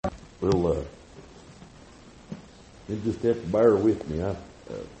Well, you just have to bear with me. I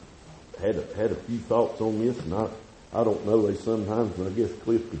had a few thoughts on this, and I don't know. They sometimes, and I guess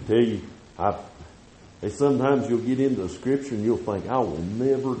Cliff could tell you, sometimes you'll get into a scripture and you'll think, I will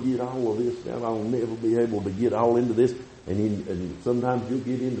never get all of this down. I will never be able to get all into this. And sometimes you'll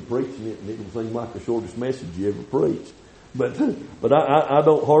get into preaching it, and it will seem like the shortest message you ever preached. But I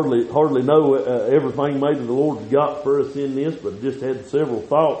don't hardly know everything maybe the Lord's got for us in this, but just had several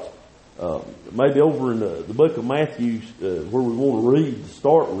thoughts. Maybe over in the book of Matthew, where we want to read to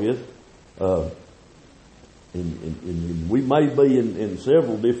start with. And we may be in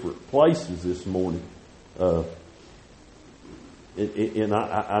several different places this morning. And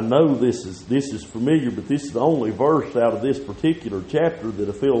I know this is familiar, but this is the only verse out of this particular chapter that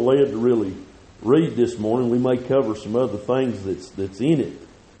I feel led to really read this morning. We may cover some other things that's in it,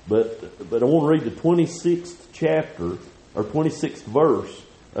 but I want to read the 26th chapter or 26th verse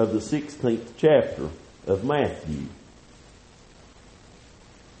of the 16th chapter of Matthew.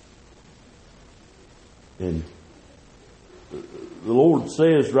 And the Lord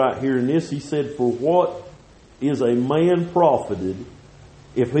says right here in this, He said, "For what is a man profited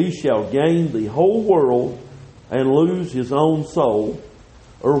if he shall gain the whole world and lose his own soul?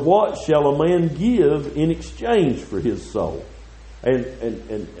 Or what shall a man give in exchange for his soul?"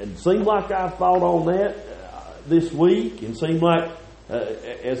 And seemed like I thought on that this week, and seemed like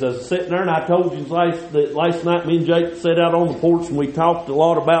as I was sitting there, and I told you last night, me and Jake sat out on the porch and we talked a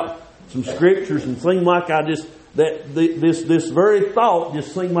lot about some scriptures, and seemed like this very thought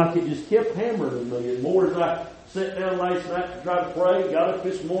just seemed like it just kept hammering me. And more as I sat down last night to try to pray, got up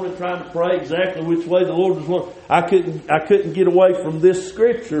this morning trying to pray exactly which way the Lord was wanting, I couldn't get away from this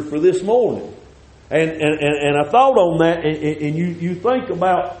scripture for this morning. And I thought on that, and you think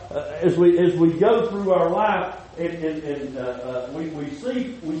about as we go through our life, and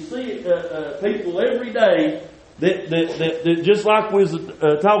we see people every day that just like we was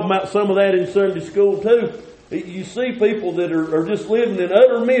talking about some of that in Sunday school too. You see people that are just living in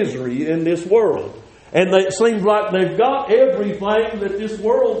utter misery in this world. And it seems like they've got everything that this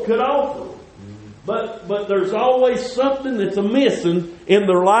world could offer. But there's always something that's missing in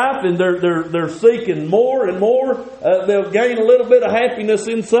their life, and they're seeking more and more. They'll gain a little bit of happiness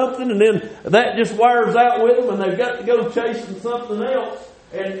in something, and then that just wears out with them, and they've got to go chasing something else.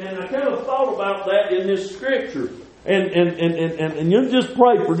 And I kind of thought about that in this scripture. And you just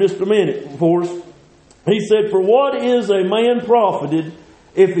pray for just a minute for us. He said, "For what is a man profited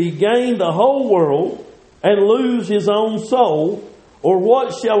if he gain the whole world and lose his own soul? Or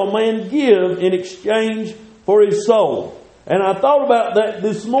what shall a man give in exchange for his soul?" And I thought about that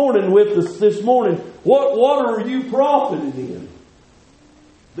this morning this morning. What are you profited in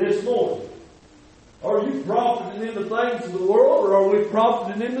this morning? Are you profited in the things of the world, or are we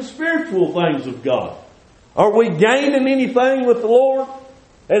profited in the spiritual things of God? Are we gaining anything with the Lord?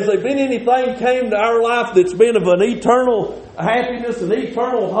 Has there been anything came to our life that's been of an eternal happiness and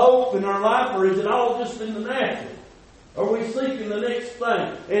eternal hope in our life, or is it all just in the natural? Are we seeking the next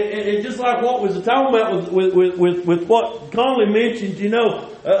thing? And just like what was talking about with what Conley mentioned,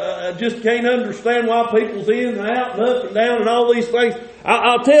 I just can't understand why people's in and out and up and down and all these things.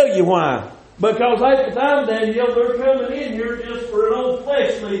 I'll tell you why. Because at the time, Danielle, they're coming in here just for an old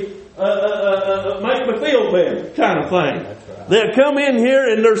fleshly, make me feel better kind of thing. Right. They'll come in here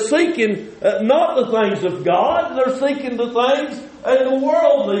and they're seeking not the things of God, they're seeking the things and the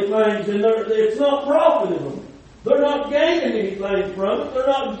worldly things, and it's not profiting them. They're not gaining anything from it. They're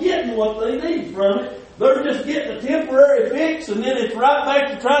not getting what they need from it. They're just getting a temporary fix, and then it's right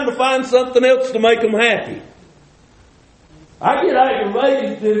back to trying to find something else to make them happy. I get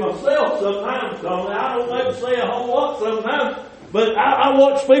aggravated to myself sometimes. I don't maybe say a whole lot sometimes, but I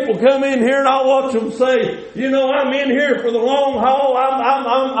watch people come in here and I watch them say, I'm in here for the long haul.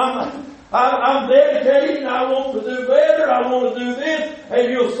 I'm dedicated. I want to do better. I want to do this.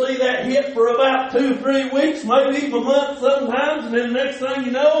 And you'll see that hit for about 2-3 weeks, maybe even a month sometimes. And then the next thing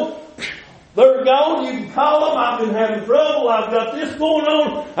you know, they're gone. You can call them. I've been having trouble. I've got this going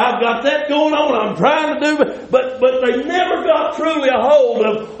on. I've got that going on. I'm trying to do it. But they never got truly a hold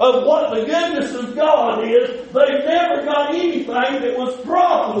of what the goodness of God is. They never got anything that was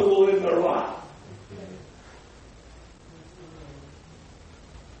profitable in their life.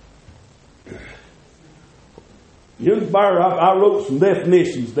 I wrote some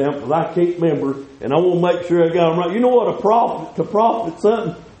definitions down because I can't remember, and I want to make sure I got them right. You know what to profit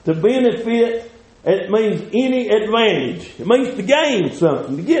something? To benefit, it means any advantage. It means to gain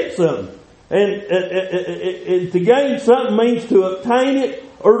something, to get something. And to gain something means to obtain it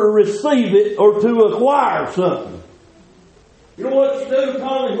or to receive it or to acquire something. You know what you do,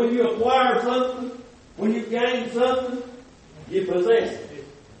 Connie, when you you acquire something, when you gain something, you possess it.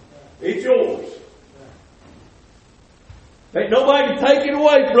 It's yours. Ain't nobody can take it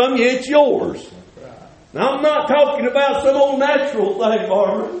away from you. It's yours. Now, I'm not talking about some old natural thing,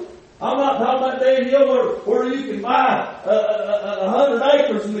 Barbara. I'm not talking about Daniel where you can buy 100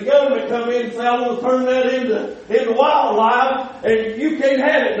 acres and the government come in and say, I want to turn that into wildlife, and you can't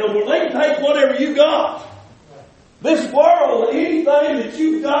have it no more. They can take whatever you got. This world, anything that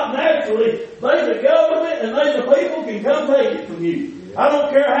you've got naturally, they the government and they the people can come take it from you. I don't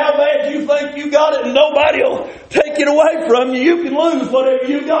care how bad you think you got it and nobody will take it away from you. You can lose whatever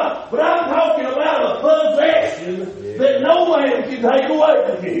you got. But I'm talking about a possession that no man can take away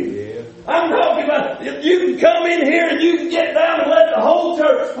from you. I'm talking about you can come in here and you can get down and let the whole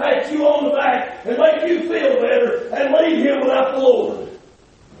church pat you on the back and make you feel better and leave here without the Lord.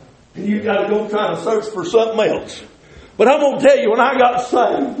 And you've got to go try to search for something else. But I'm going to tell you, when I got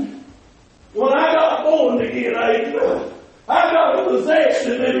saved, when I got born again, I got a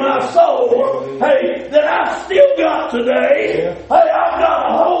possession in my soul, hey, that I still got today. Hey, I've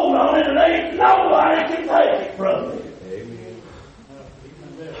got a hold on it and ain't nobody can take it from me.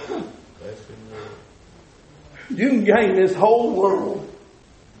 You can gain this whole world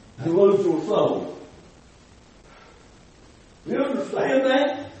and lose your soul. You understand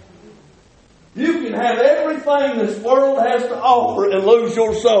that? You can have everything this world has to offer and lose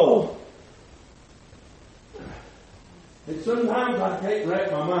your soul. And sometimes I can't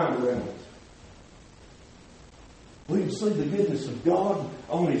wrap my mind around it. We can see the goodness of God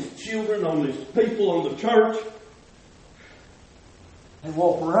on His children, on His people, on the church. And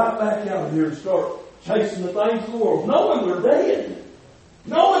walk right back out here and start chasing the things of the world, knowing they're dead.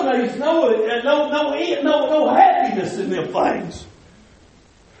 Knowing there's no happiness in them things.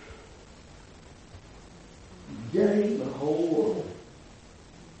 Gain the whole world.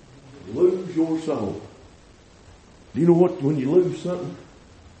 Lose your soul. Do you know what? When you lose something,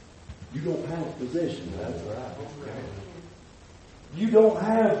 you don't have possession. That's right. You don't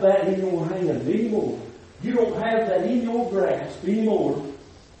have that in your hand anymore. You don't have that in your grasp anymore.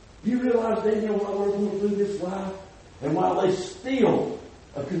 You realize that we're going through this life, and while there's still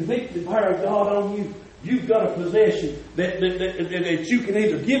a convicted power of God on you, you've got a possession that you can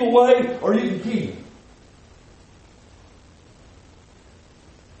either give away or you can keep.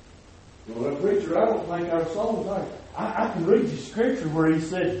 Well, preacher, I don't think our soul is. I can read you scripture where He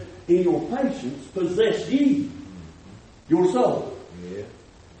said, in your patience possess ye your soul. Yeah.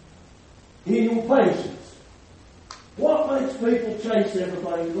 In your patience. What makes people chase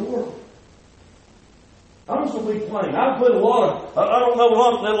everything in the world? I'm just going to be plain. I've put a lot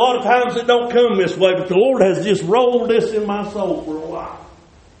of times it don't come this way, but the Lord has just rolled this in my soul for a while.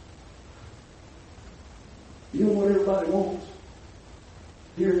 You know what everybody wants?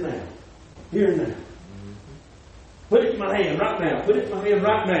 Here and now. Here and now. Put it in my hand right now. Put it in my hand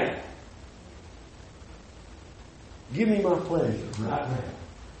right now. Give me my pleasure right now.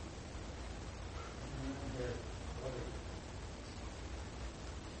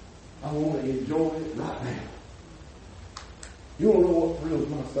 I want to enjoy it right now. You want to know what thrills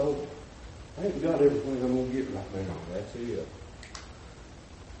my soul? I ain't got everything I'm going to get right now. That's it.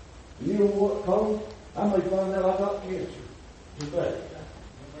 You know what, Cole? I may find out I got cancer today.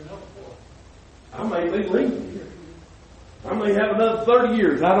 I may be leaving here. I may have another 30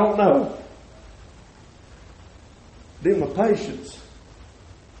 years. I don't know. Then my patience,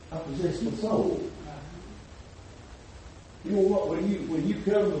 I possess my soul. You know what? When you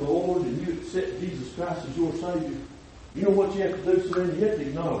come to the Lord and you accept Jesus Christ as your Savior, you know what you have to do, sir? You have to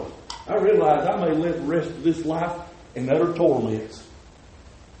acknowledge. I realize I may live the rest of this life in utter torments.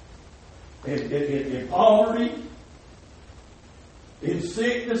 In poverty, in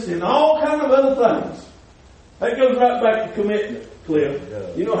sickness, in all kind of other things. That goes right back to commitment, Cliff.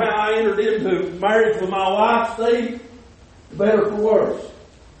 You know how I entered into marriage with my wife, Steve? For better for worse.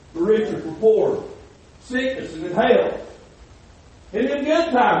 For richer for poorer. Sickness and in health. In them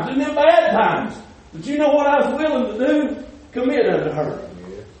good times, in them bad times. But you know what I was willing to do? Commit unto her.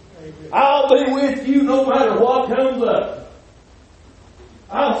 I'll be with you no matter what comes up.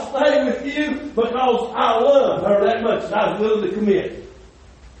 I'll stay with you because I love her that much and I was willing to commit.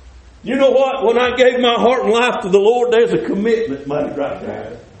 You know what? When I gave my heart and life to the Lord, there's a commitment made right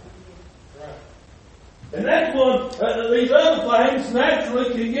there. And that's when these other things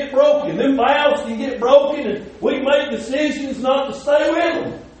naturally can get broken. Them vows can get broken and we make decisions not to stay with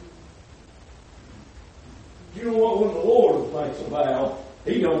them. You know what? When the Lord makes a vow,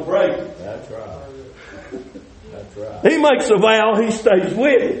 He don't break it. That's right. That's right. He makes a vow, He stays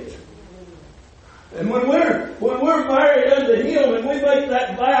with it. And when we're married unto Him and we make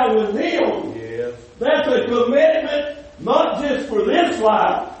that vow with Him, yes, that's a commitment not just for this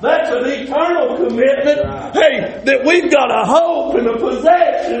life. That's an eternal commitment. Right. Hey, that we've got a hope and a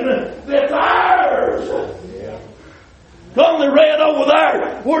possession that's ours. Yeah. Only read over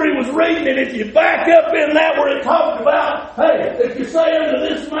there where he was reading it. If you back up in that where it talked about, hey, if you say unto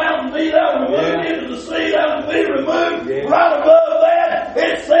this mountain, be thou removed into the sea, thou will be removed. Yeah. Right above that,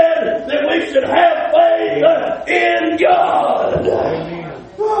 it said that we should have faith in God.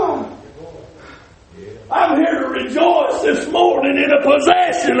 Amen. I'm here to rejoice this morning in a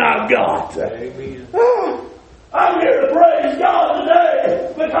possession I've got. Amen. I'm here to praise God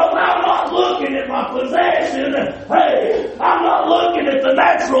today because I'm not looking at my possession. Hey, I'm not looking at the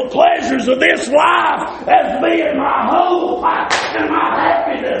natural pleasures of this life as being my hope and my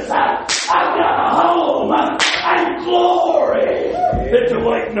happiness. I've got a home and glory that's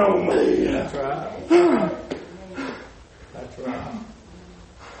waiting on me. That's right. That's right.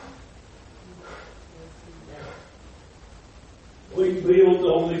 We build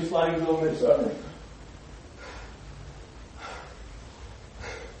on these things on this earth.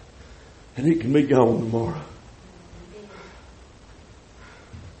 And it can be gone tomorrow.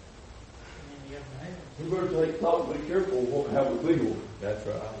 We better take thought and be careful how we build. That's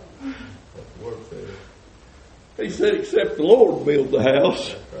right. That's the word says. He said, except the Lord build the house.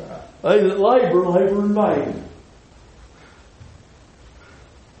 That's right. They that labor in vain.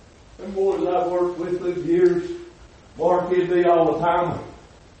 Them boys I've worked with through the years, Mark, he'd be all the time,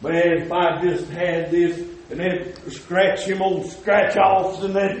 man, if I just had this, and then scratch them old scratch-offs,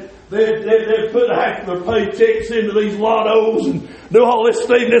 and then they'd put half of their paychecks into these lottos and do all this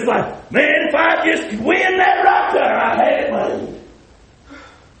stuff, and it's like, man, if I just could win that right there, I'd have it made.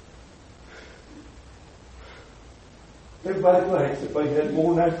 Everybody thinks if they had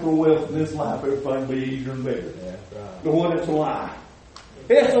more natural wealth in this life, everything would be easier and better. Yeah, right. No, it's a lie.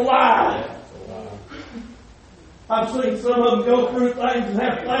 It's a lie. Yeah. I've seen some of them go through things and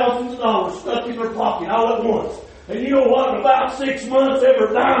have thousands of dollars stuck in their pocket all at once. And you know what? In about 6 months,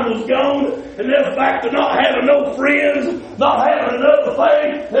 every dime was gone. And then the fact of not having no friends, not having another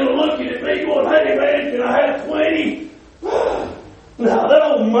thing, and looking at me going, hey man, can I have 20? Now that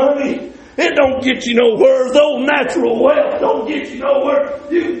old money, it don't get you nowhere. The old natural wealth don't get you nowhere.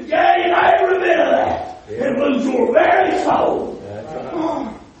 You can gain every bit of that and lose your very soul.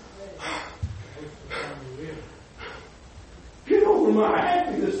 You know where my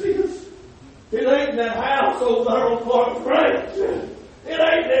happiness is? It ain't that house over there on Clark Ranch. It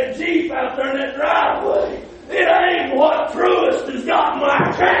ain't that Jeep out there in that driveway. It ain't what truest has got my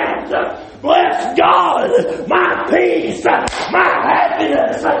account. Bless God, my peace, my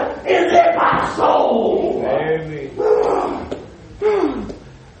happiness is in my soul. Amen.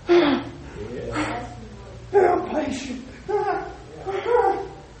 I'm patient.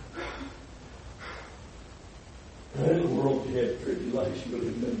 In the world you have tribulation, but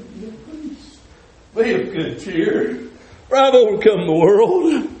in me you have peace. Be of good cheer. For I've overcome the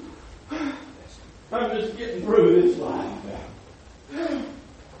world. I'm just getting through this life now.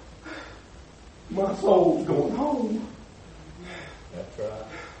 My soul's going home. That's right.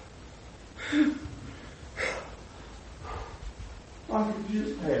 If I could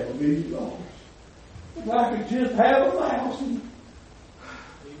just have $1 million. If I could just have 1,000.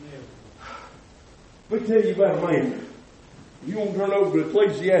 Let me tell you about a man. If you want to turn over to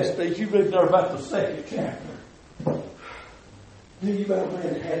Ecclesiastes, you've read there about the 2nd chapter. Tell you about a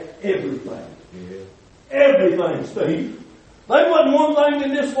man that had everything. Yeah. Everything, Steve. There wasn't one thing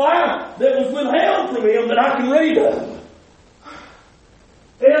in this life that was withheld from him that I can read of.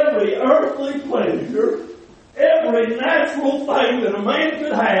 Every earthly pleasure, every natural thing that a man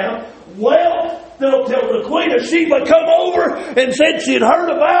could have, wealth, till the Queen of Sheba come over and said she'd heard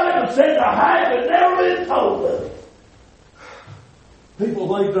about it and said I had never been told of it. People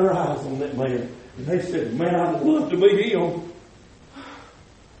laid their eyes on that man and they said, man, I'd love to be him.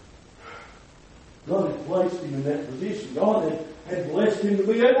 God had placed him in that position. God had blessed him to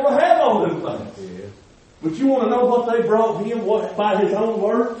be able to have all them things. Yeah. But you want to know what they brought him by his own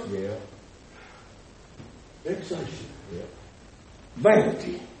words? Yeah. Vexation. Yeah.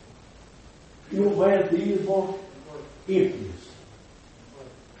 Vanity. You know what vanity is, Mark? Emptiness.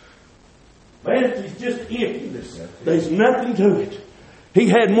 Vanity is just emptiness. There's nothing to it. He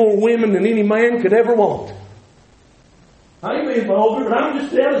had more women than any man could ever want. I ain't being vulgar, but I'm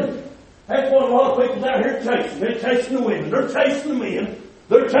just telling you. That's what a lot of people out here chasing. They're chasing the women. They're chasing the men.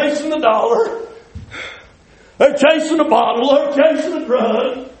 They're chasing the dollar. They're chasing a bottle. They're chasing a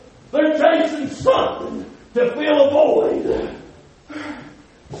drug. They're chasing something to fill a void.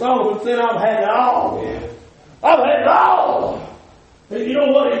 Solomon said, I've had it all. I've had it all. And you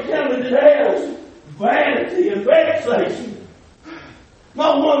know what he counted it as? Vanity and vexation.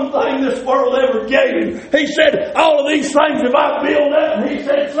 Not one thing this world ever gave him. He said, all of these things have I built up. And he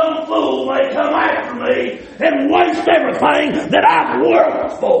said, some fool may come after me and waste everything that I've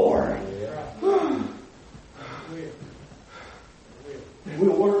worked for. And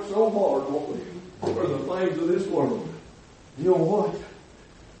we'll work so hard, won't we, for the things of this world. You know what?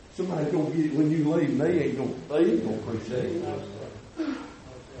 Somebody's going to get it when you leave, and they ain't going to appreciate it.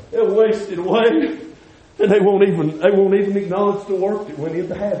 They'll waste it away. And they won't even acknowledge the work that went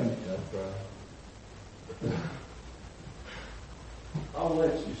into having it. That's right. I'll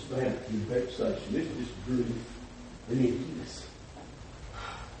let you stand in vexation. It's just grief and emptiness.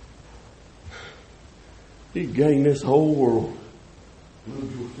 You gain this whole world.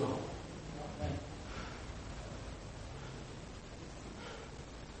 Lose your soul.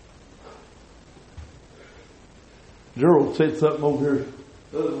 Gerald said something over here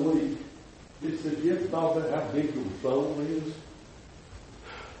the other week. He said, you ever thought about how big your soul is?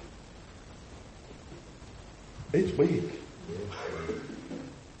 It's big.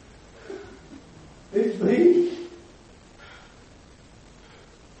 It's big.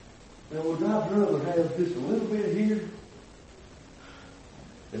 Now, would I'd rather have just a little bit here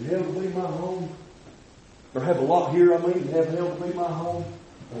and hell to be my home? Or have a lot here, and have hell to be my home?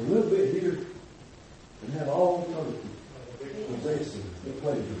 Or a little bit here and have all the other possessing the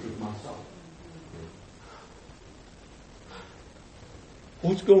pleasures of my soul?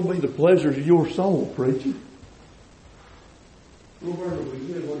 What's going to be the pleasures of your soul, preacher? Roberto, we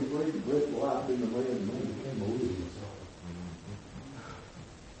did what he breathed the breath of life in the man, and man became a living soul.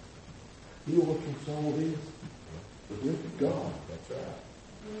 You know what your soul is? The breath of God. That's right.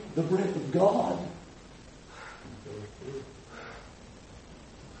 The breath of God.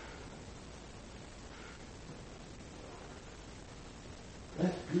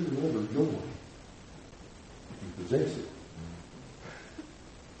 That's good level joy. If you possess it.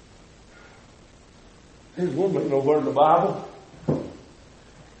 There's one man over in the Bible.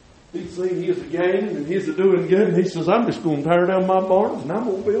 He's seen he's a gaining and he's a doing good, and he says, I'm just going to tear down my barns and I'm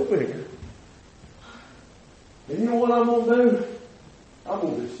going to build bigger. And you know what I'm going to do? I'm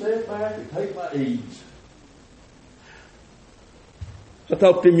going to just sit back and take my ease. I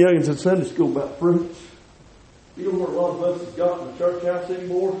talked to them youngins in Sunday school about fruits. You know what a lot of us has got in the church house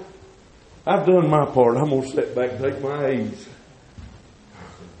anymore? I've done my part. I'm going to sit back and take my ease.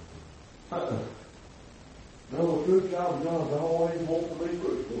 No, a true child of God always wants to be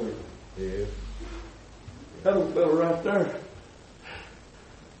fruitful. Yeah. That little fellow right there.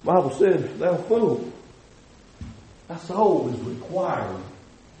 The Bible said, thou fool, thy soul is required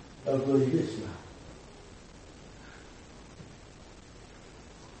of thee this night.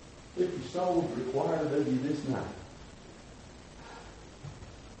 If your soul is required of you this night,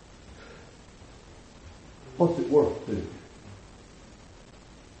 what's it worth to you?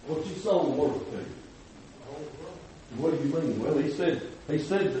 What's your soul worth to you? What do you mean? Well, he said,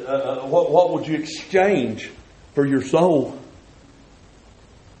 what would you exchange for your soul?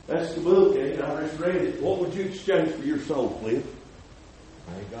 That's the book, ain't it? I just read it. What would you exchange for your soul, Cliff?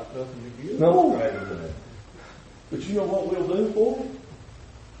 I ain't got nothing to give. No. But you know what we'll do for it?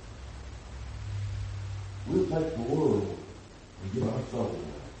 We'll take the world and give our soul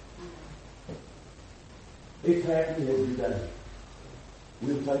away. It's happening every day.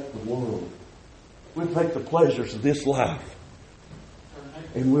 We'll take the world. We'll take the pleasures of this life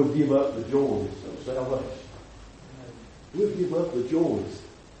and we'll give up the joys of salvation. We'll give up the joys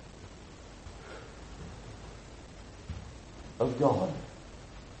of God.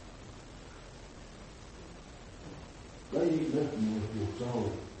 They ain't nothing with your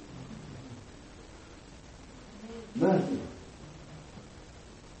soul. Nothing.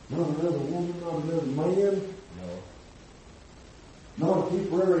 Not another woman, not another man. Not a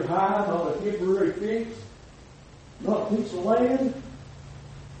temporary high, not a temporary fix, not a piece of land,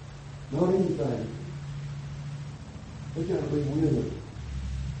 not anything. We got to be willing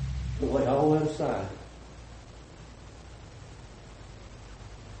to lay all that aside.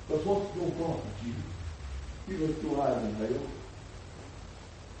 Because what's going to profit you? You look through life in hell,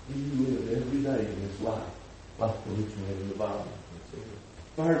 and you live every day in this life like the rich man in the Bible.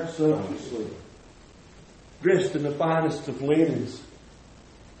 Fired sumptuously, dressed in the finest of linens.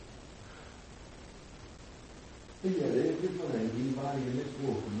 He had everything anybody in this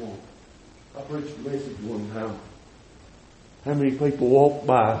world could want. I preached a message one time. How many people walked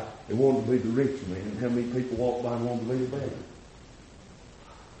by and wanted to be the rich man, and how many people walked by and wanted to be the beggar?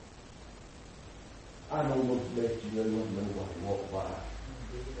 I know most bet you there wasn't nobody walked by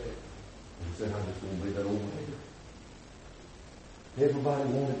said, I just want to be that old lady. Everybody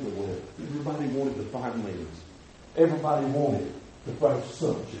wanted the wealth. Everybody wanted the finances. Everybody wanted the first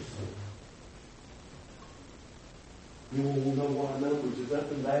subject. You want to know why numbers is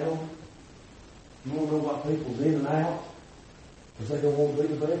up and down? You want to know why people's in and out? Because they don't want to be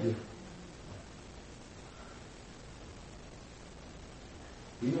the beggar.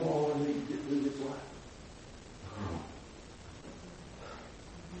 You know all I need to get through this life?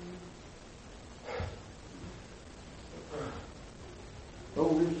 Oh,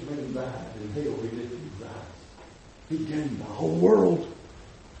 rich man died in hell. He lifted his eyes. He gained the whole world,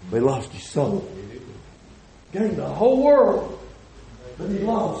 but he lost his soul. Gained the whole world, but he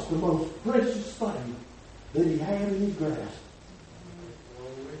lost the most precious thing that he had in his grasp.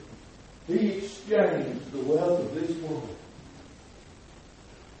 He exchanged the wealth of this world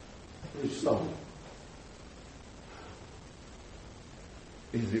for his soul.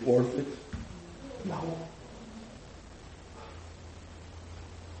 Is it worth it? No.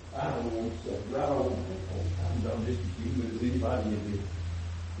 I don't want to suffer. I don't want to. I'm just as human as anybody in here.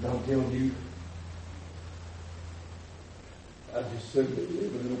 And I'm telling you, I just simply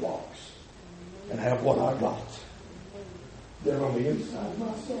live in a box and have what I got. Then on the inside of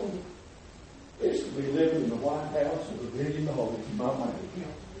my soul, it's to be living in the White House with $1 billion in my bank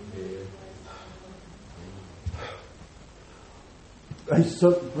account. There's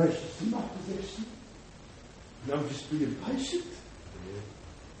something precious in my possession. And I'm just being patient.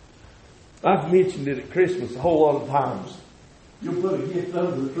 I've mentioned it at Christmas a whole lot of times. You'll put a gift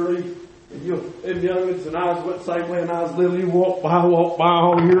under the tree, and the youngins and I was the same way when I was little. You walk by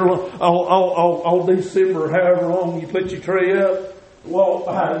all year, all December, however long you put your tree up, walk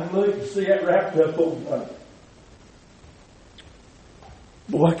by and look and see that wrapped up on the thing.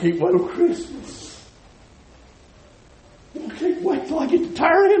 Boy, I can't wait till Christmas. I can't wait till I get to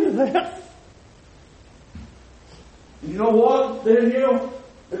tear into that. You know what, Danielle?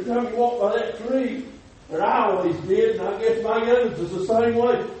 Every time you walk by that tree, and I always did, and I guess my youngins is the same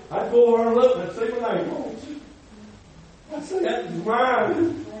way. I'd go over and look and I'd see my name on it. I'd say, that's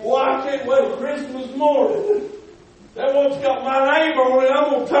mine. Boy, I can't wait till Christmas morning. That one's got my name on it. I'm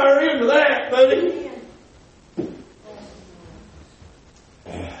going to tear into that, buddy.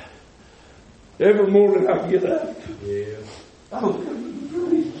 Every morning I get up. Yeah. I look up at the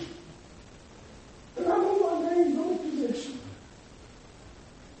tree. And I know my name's on possession.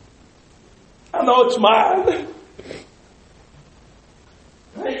 I know it's mine.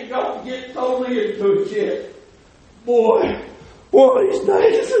 I ain't got to get totally into it yet. Boy, one of these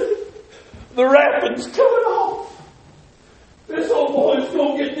days, the wrapping's coming off. This old boy's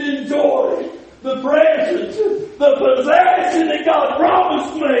going to get to enjoy the present, the possession that God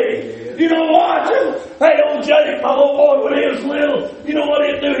promised me. You know what? Hey, old Jake, my little boy, when he was little, you know what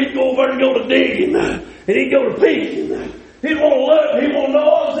he'd do? He'd go over and go to digging, and he'd go to peeking. He'd want to look. He'd want to know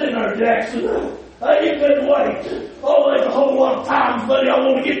I was in there, Jackson. You couldn't wait. Oh, there's a whole lot of times, buddy, I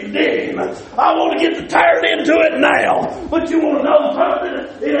want to get to digging. I want to get to tearing into it now. But you want to know something?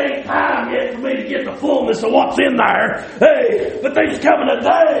 It ain't time yet for me to get the fullness of what's in there. Hey, but there's coming a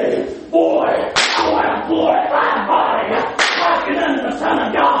day. Boy, I want to glorify my body. Walking under the Son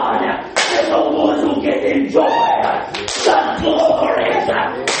of God. This old boys will get to enjoy the glories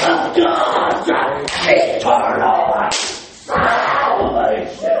of God's eternal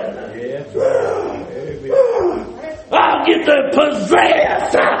salvation. I'll get to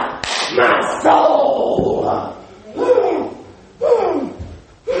possess my soul.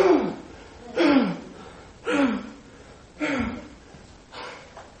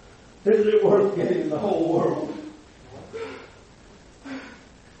 Is it worth getting the whole world?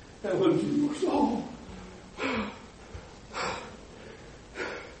 And losing your soul?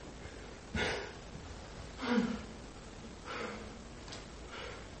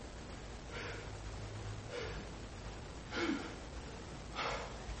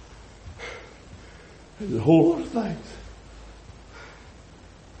 There's a whole lot of things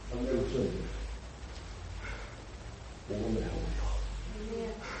I've never seen. One day,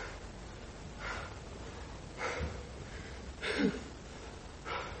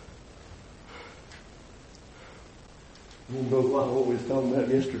 you know what I always talking about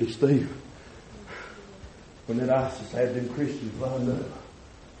yesterday, Steve? When that ISIS had them Christians lined up.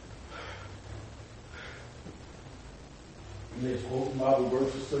 And they're quoting Bible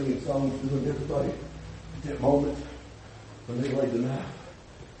verses, singing songs, doing everything. At that moment, when they laid the knife,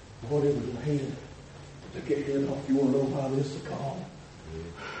 whatever was in the hand, took their hand off. You want to know why there's a calm?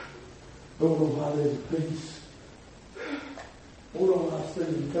 You want to know why there's a peace? You want to know why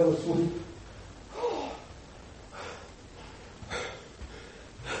Stephen fell asleep?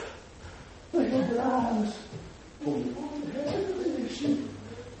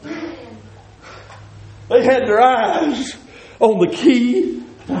 They had their eyes on the key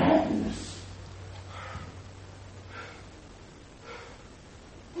to happiness.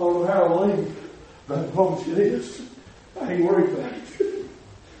 I don't know how I'll leave, but I promise you this. I ain't worried about it.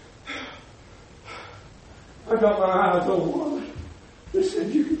 I got my eyes on one that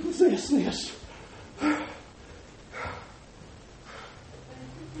said you can possess this.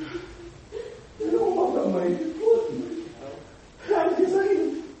 You know what I mean? Out of his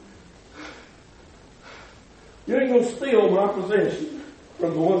hand. You ain't gonna steal my possession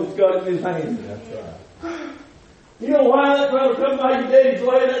from the one that's got it in his hand. That's right. You know why that brother come by your daddy's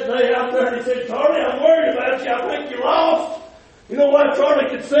way that day out there and he said, Charlie, I'm worried about you. I think you're lost. You know why Charlie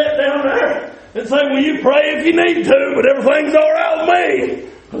could sit down there and say, well, you pray if you need to, but everything's all right with me.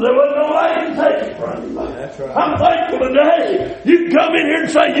 Because there wasn't no way I can take it from you. That's right. I'm thankful today. You can come in here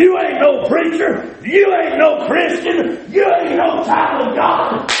and say, you ain't no preacher. You ain't no Christian. You ain't no child of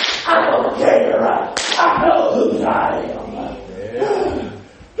God. I don't care. I know who I am.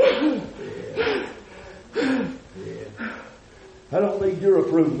 I don't need your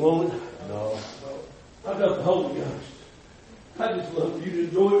approval, Lord. No. I've got the Holy Ghost. I just love you to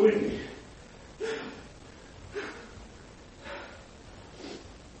enjoy it with me.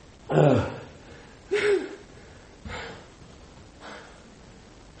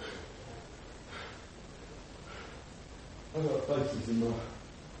 I've got faces in my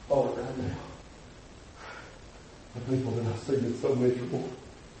heart right now. The people that I see that's so miserable.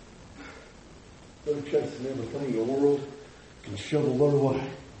 They're chasing everything the world can shovel their way.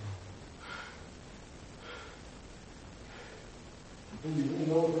 You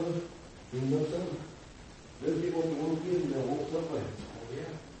know, brother? You know something? They'll get what they want to get and they'll want something else. Oh,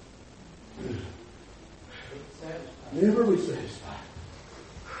 yeah. Never be satisfied.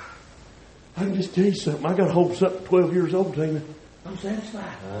 I can just tell you something. I got to hold something 12 years old to me. I'm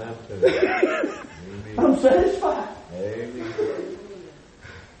satisfied. I'm satisfied. Amen.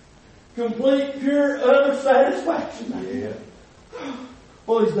 Complete, pure, utter satisfaction. Yeah.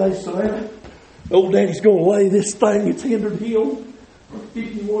 All these days, Savannah, old daddy's going to lay this thing that's hindered him for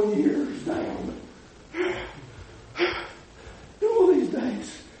 51 years down. All these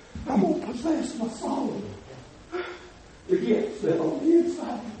days, I'm going to possess my soul. The gifts that on the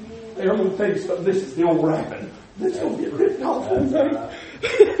inside. Hey, I'm going to tell you something. This is the old wrapping. This is going to get ripped off one day.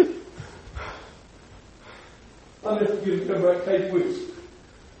 I'll never forget to come back, Kate Wilson.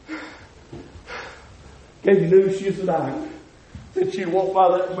 Katie knew she was dying. Said she'd walk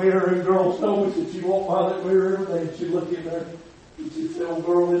by that mirror, and girls told me, said she'd walk by that mirror every day, and she'd look in there, and she'd say, oh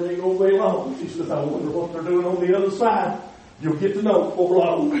girl, it ain't going to be long. She says, I wonder what they're doing on the other side. You'll get to know before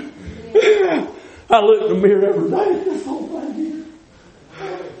long. I look in the mirror every day, this whole thing here.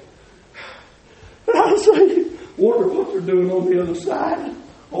 And I say, wonder what they're doing on the other side.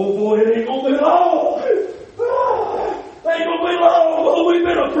 Oh boy, it ain't going to be long. Ain't gonna be long. Oh, we've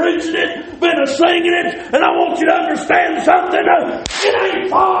been a preaching it, been a singing it, and I want you to understand something. It ain't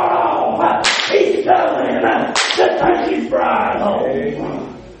far off. He's coming to take his bride home.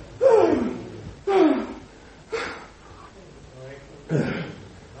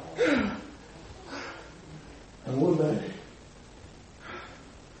 And one day,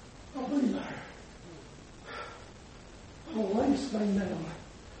 I'll be there. I'll lay this thing down.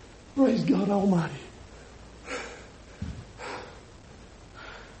 Praise God Almighty.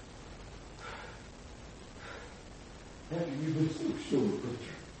 Have you been so sure,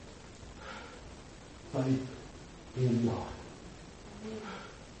 preacher? Faith in God.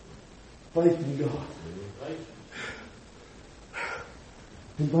 Faith in God.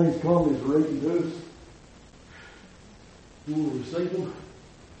 And things come as ready to us. You will receive them.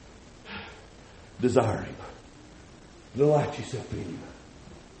 Desire Him. Delight yourself in Him.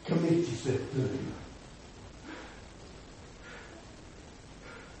 Commit yourself to Him.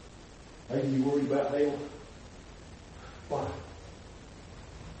 Hey, you worried about hell? Why?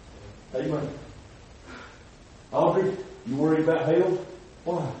 Amen. Audrey, you worried about hell?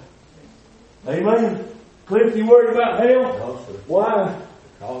 Why? Amen. Cliff, you worried about hell? No, sir. Why?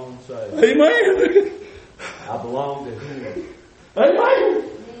 Call him saved. Amen. I belong to Him. Amen.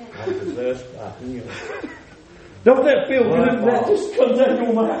 I'm possessed by Him. Don't that feel good? That just comes out of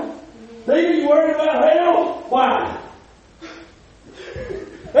your mouth. David, you worried about hell? Why?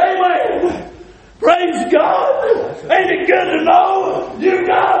 Amen. Praise God. Ain't it good to know you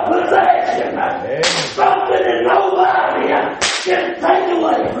got possession? Amen. Something that nobody can take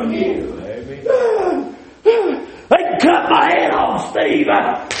away from you. Amen. They can cut my head off, Steve,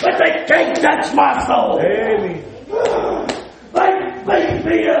 but they can't touch my soul. Amen. They can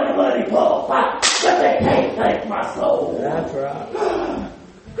beat up a bloody pulp, but they can't take my soul. That's right.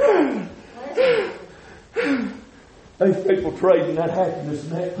 There's people trading that happiness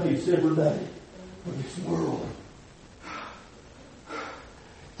and that peace every day for this world.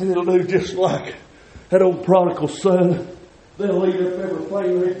 And it'll do just like that old prodigal son. They'll eat up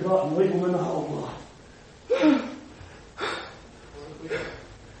everything they've got and leave them in the whole lot.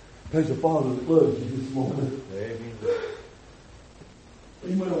 There's a Father that loves you this morning.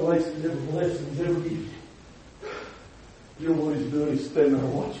 He might have wasted every blessing He's ever given you. You know what He's doing? He's standing there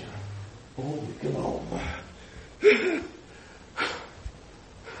watching. Oh, come on.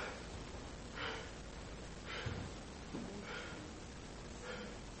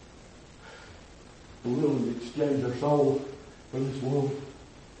 We're willing to exchange our soul for this world.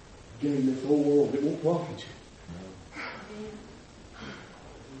 Gain this whole world. It won't profit you.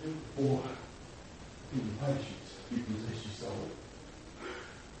 Boy, give you patience. You possess your soul.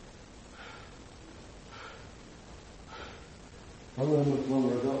 I don't know how much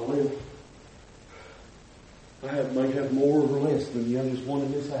longer I got to live. I may have more or less than the youngest one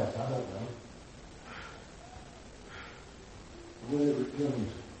in this house. I don't know. Whenever it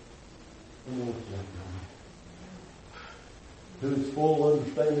comes, I know it's not coming. To its full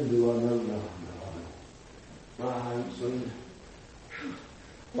understanding, do I know? No. I haven't seen it.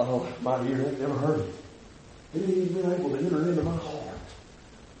 My ear has never heard it. It ain't even been able to enter into my heart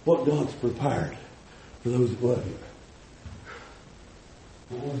what God's prepared for those that love Him.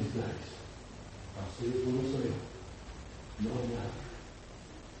 One of these days, I'll see it for myself. No matter.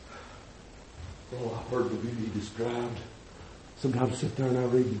 Oh, I've heard the beauty described. Sometimes I sit there and I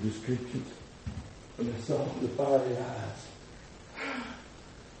read the descriptions. And I saw the fiery eyes.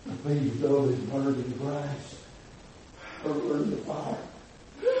 The feet as though it's burned in the grass. Or burned in the fire.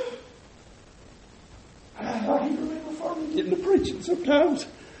 I can remember from getting to preaching sometimes.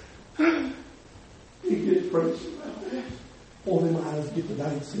 You get preaching about that. All them eyes get to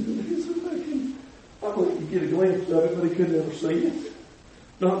dancing and it's amazing. I believe you get a glimpse of it, but he could never see it.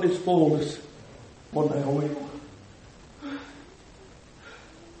 Not in its fullness. One day I will. I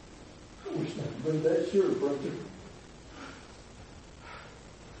wish I could be that sure, brother.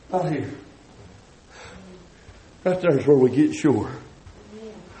 Out here. Right there's where we get sure.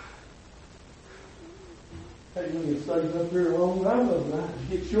 Hey, when you stay up here a long time of the night,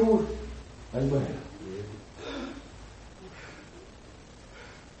 you get sure. Amen.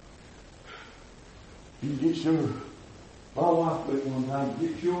 You get sure. My wife went one time to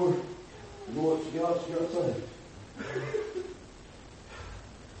get sure. You know what she got saved.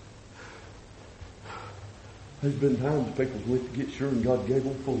 There's been times people went to get sure and God gave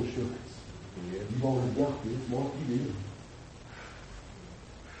them full assurance. You've already got this, Mark, you did.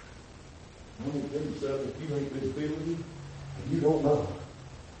 I don't think so. If you ain't been feeling it, you don't know.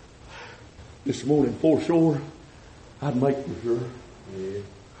 This morning, for sure, I'd make for sure. Yeah.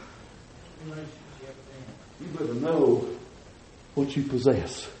 You better know what you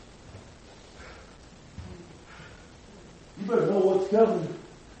possess. You better know what's coming.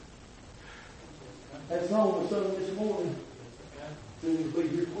 That song was sung this morning. Soon to be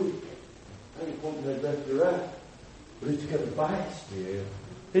here quick. I ain't pointing that left to right. But it's coming fast. Yeah.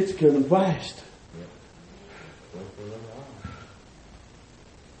 It's coming fast. Yeah.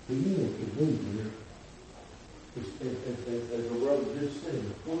 The year could be here. As the brother just said,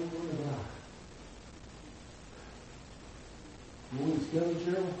 2025. You know when it's coming,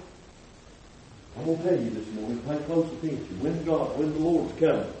 Cheryl? I'm going to tell you this morning, pay close attention. When the Lord's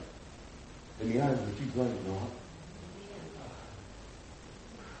coming, in the hours that you think not.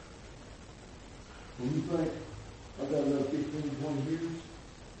 When you think, I've got another 15, 20 years,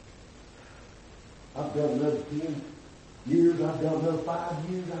 I've got another 10 years, I've got another 5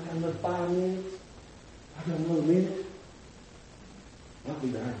 years, I've got another 5 minutes, I've got another minute, I'll be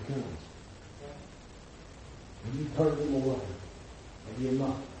there it comes. And you turn them away. And you're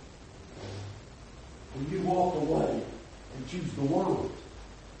not. When you walk away and choose the world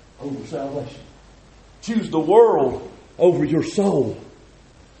over salvation, choose the world over your soul,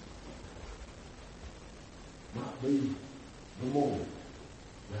 might be the moment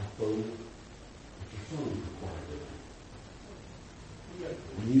now, fool, that your soul is required.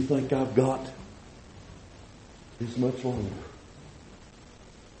 When you think I've got this much longer,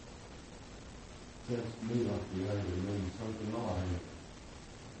 sounds to me like the hour that means something odd.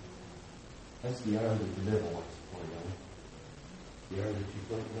 That's the hour that the devil likes to play on. The hour that you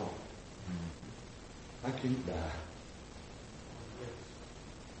think, no, I can't die.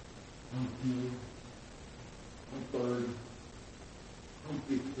 I'm 10, I'm 30, I'm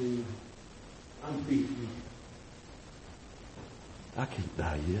 15, I'm 50. I can't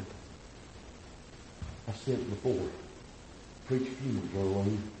die yet. I said it before. Preach funerals are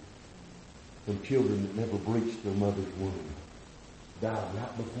lame. Some children that never breached their mother's womb died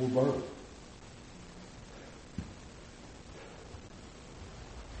right before birth.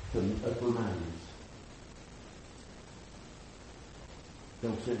 From the upper 90s.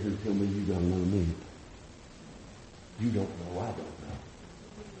 Don't sit here and tell me you don't know me. You don't know, I don't know.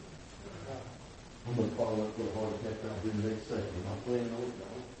 I'm going to follow up with a heart attack right here in the next second. I'm planning on it,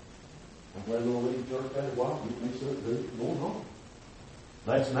 though. I'm planning on leaving church after a while, get me something to do, going home.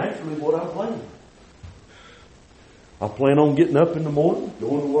 That's naturally what I'm planning. I plan on getting up in the morning,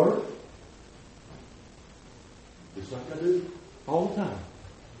 going to work. Just like I do all the time.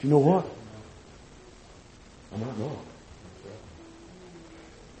 Do you know what? I'm not God.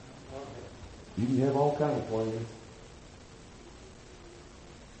 You can have all kinds of plans.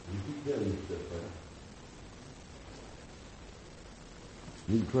 You keep telling yourself that.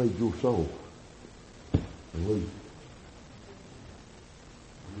 You can trade your soul and lose.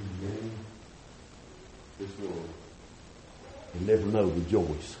 You can gain this world and never know the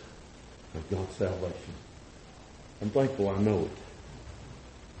joys of God's salvation. I'm thankful I know it.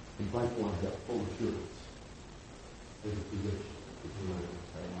 I'm thankful I've got full assurance in the position that you know.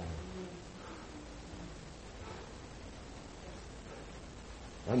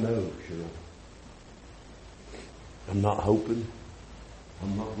 I know, sure. I'm not hoping.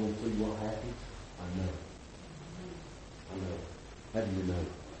 I'm not going to see what happens. I know. How do you know?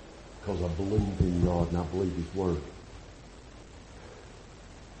 Because I believe in God and I believe His Word.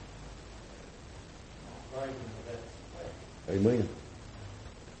 Amen.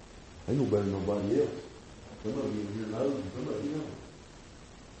 Ain't no better than nobody else. Some of you in here know and some of you don't.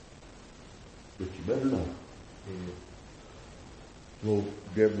 But you better know. Well,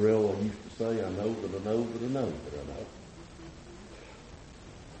 Gabrielle used to say, I know that I know that I know that I know.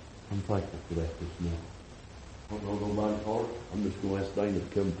 I'm thankful for that this morning. I don't know nobody's heart. I'm just going to ask Dana to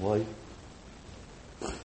come play.